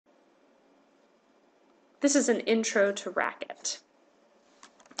This is an intro to Racket.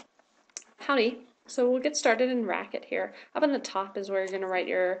 Howdy. So we'll get started in Racket here. Up on the top is where you're going to write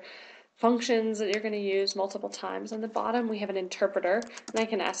your functions that you're going to use multiple times. On the bottom we have an interpreter, and I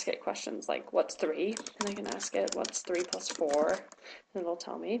can ask it questions like what's 3, and I can ask it what's 3 plus 4, and it'll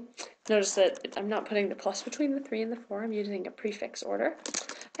tell me. Notice that I'm not putting the plus between the 3 and the 4, I'm using a prefix order.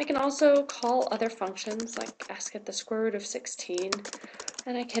 I can also call other functions, like ask it the square root of 16,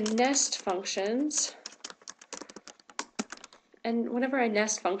 and I can nest functions. And whenever I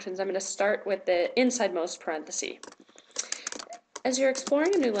nest functions, I'm going to start with the insidemost parenthesis. As you're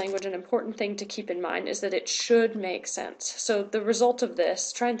exploring a new language, an important thing to keep in mind is that it should make sense. So the result of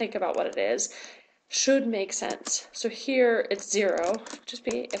this, try and think about what it is, should make sense. So here it's 0, just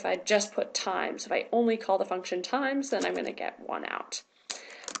be if I just put times. If I only call the function times, then I'm going to get 1 out.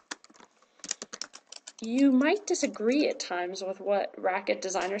 You might disagree at times with what Racket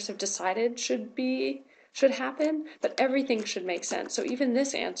designers have decided should happen, but everything should make sense. So even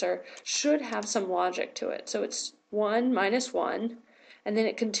this answer should have some logic to it. So it's 1 minus 1, and then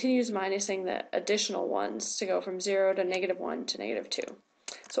it continues minusing the additional ones to go from 0 to -1 to -2.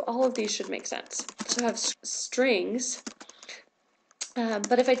 So all of these should make sense. So I have strings,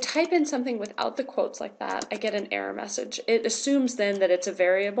 but if I type in something without the quotes like that, I get an error message. It assumes then that it's a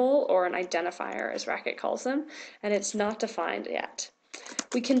variable or an identifier, as Racket calls them, and it's not defined yet.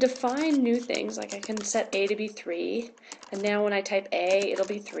 We can define new things, like I can set a to be 3, and now when I type a, it'll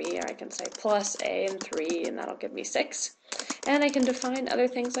be 3, or I can say plus a and 3, and that'll give me 6. And I can define other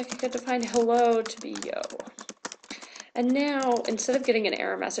things, like I could define hello to be yo. And now, instead of getting an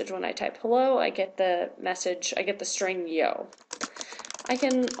error message when I type hello, I get the string yo. I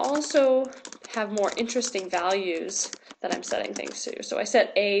can also have more interesting values that I'm setting things to. So I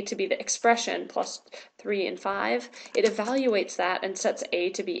set a to be the expression plus 3 and 5. It evaluates that and sets a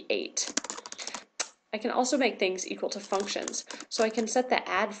to be 8. I can also make things equal to functions. So I can set the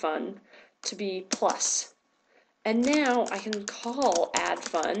add fun to be plus. And now I can call add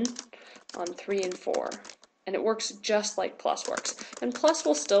fun on 3 and 4. And it works just like plus works. And plus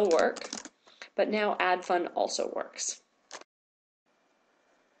will still work, but now add fun also works.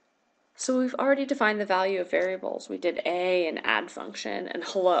 So we've already defined the value of variables. We did a and add function and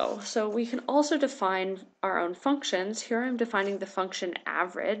hello. So we can also define our own functions. Here I'm defining the function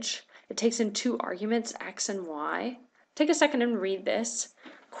average. It takes in 2 arguments, x and y. Take a second and read this.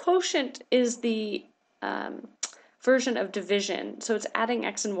 Quotient is the version of division. So it's adding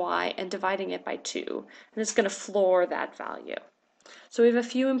x and y and dividing it by 2. And it's going to floor that value. So we have a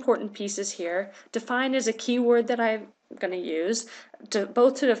few important pieces here. Define is a keyword that I'm going to use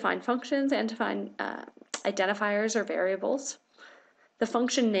both to define functions and to define identifiers or variables. The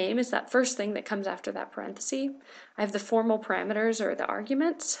function name is that first thing that comes after that parenthesis. I have the formal parameters or the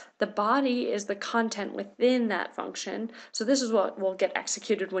arguments. The body is the content within that function. So this is what will get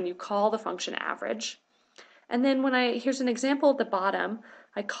executed when you call the function average. And then here's an example at the bottom.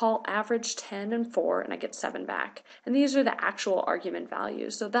 I call average 10 and 4 and I get 7 back. And these are the actual argument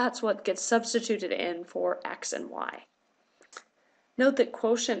values. So that's what gets substituted in for x and y. Note that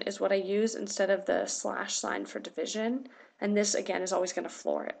quotient is what I use instead of the slash sign for division. And this again is always going to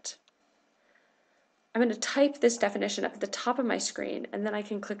floor it. I'm going to type this definition up at the top of my screen, and then I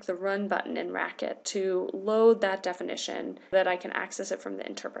can click the run button in Racket to load that definition so that I can access it from the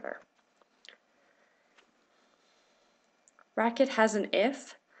interpreter. Racket has an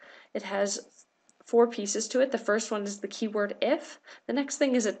if. It has 4 pieces to it. The first one is the keyword if. The next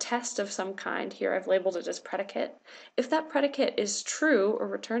thing is a test of some kind. Here I've labeled it as predicate. If that predicate is true or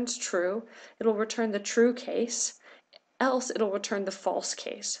returns true, it'll return the true case. Else it'll return the false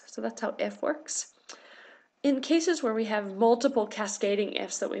case. So that's how if works. In cases where we have multiple cascading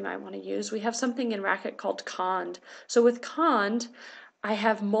ifs that we might want to use, we have something in Racket called cond. So with cond, I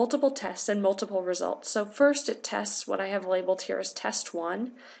have multiple tests and multiple results. So first it tests what I have labeled here as test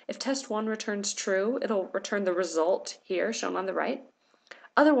 1. If test 1 returns true, it'll return the result here shown on the right.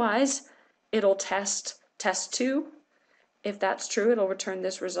 Otherwise, it'll test test 2. If that's true, it'll return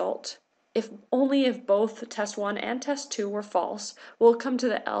this result. Only if both test 1 and test 2 were false, we'll come to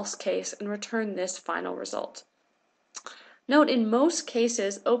the else case and return this final result. Note, in most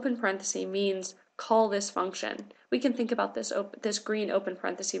cases, open parenthesis means call this function. We can think about this green open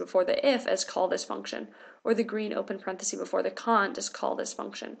parenthesis before the if as call this function, or the green open parenthesis before the cond as call this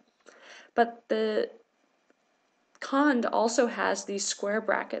function. But the cond also has these square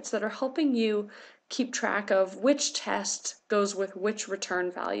brackets that are helping you keep track of which test goes with which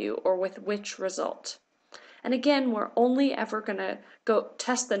return value or with which result. And again, we're only ever going to go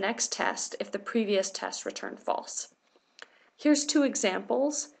test the next test if the previous test returned false. Here's 2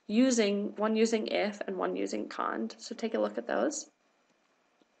 examples one using if and one using cond. So take a look at those.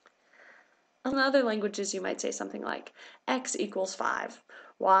 In other languages, you might say something like x equals 5,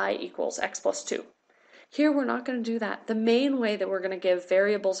 y equals x plus 2. Here we're not going to do that. The main way that we're going to give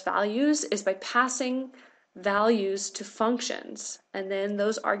variables values is by passing values to functions, and then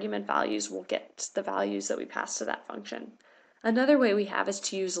those argument values will get the values that we pass to that function. Another way we have is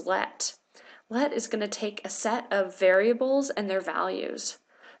to use let. Let is going to take a set of variables and their values.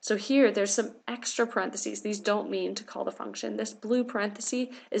 So here there's some extra parentheses. These don't mean to call the function. This blue parenthesis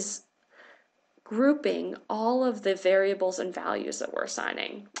is grouping all of the variables and values that we're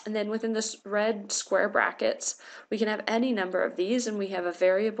assigning. And then within this red square brackets, we can have any number of these, and we have a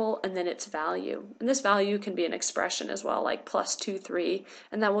variable and then its value. And this value can be an expression as well, like plus 2, 3,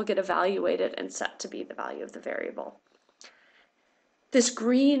 and that will get evaluated and set to be the value of the variable. This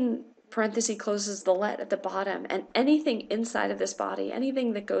green parenthesis closes the let at the bottom, and anything inside of this body,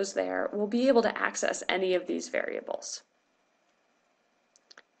 anything that goes there, will be able to access any of these variables.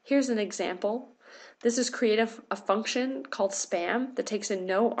 Here's an example. This is create a function called spam that takes in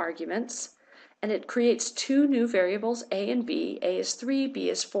no arguments, and it creates two new variables, a and b. A is 3, b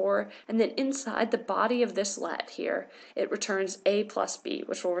is 4, and then inside the body of this let here, it returns a plus b,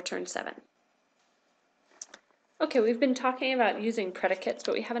 which will return 7. Okay, we've been talking about using predicates,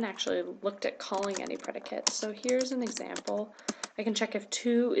 but we haven't actually looked at calling any predicates. So here's an example. I can check if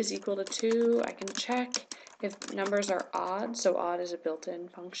 2 is equal to 2. I can check if numbers are odd, so odd is a built-in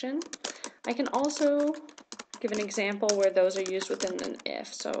function. I can also give an example where those are used within an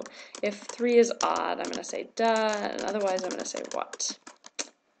if. So if 3 is odd, I'm going to say duh, and otherwise I'm going to say what.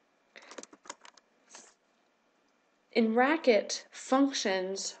 In Racket,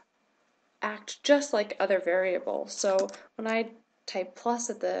 functions act just like other variables. So when I type plus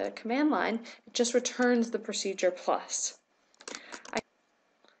at the command line, it just returns the procedure plus.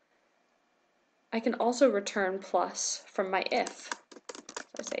 I can also return plus from my if.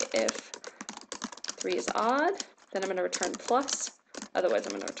 So I say if 3 is odd, then I'm going to return plus, otherwise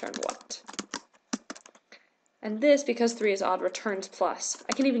I'm going to return what. And this, because 3 is odd, returns plus.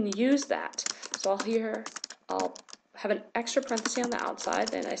 I can even use that. So I'll have an extra parenthesis on the outside,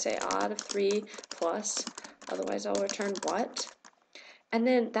 then I say odd of 3 plus, otherwise I'll return what. And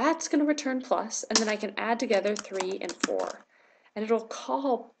then that's going to return plus, and then I can add together 3 and 4. And it'll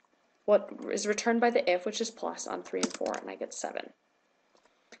call what is returned by the if, which is plus, on 3 and 4, and I get 7.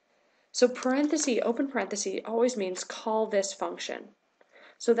 So parenthesis, open parenthesis, always means call this function.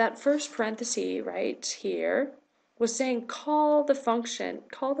 So that first parenthesis right here was saying call the function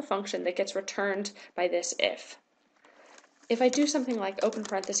that gets returned by this if. If I do something like open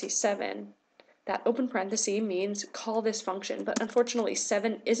parenthesis 7, that open parenthesis means call this function, but unfortunately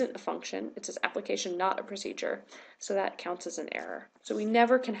 7 isn't a function, it's an application, not a procedure, so that counts as an error. So we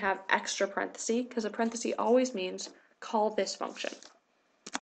never can have extra parenthesis, because a parenthesis always means call this function.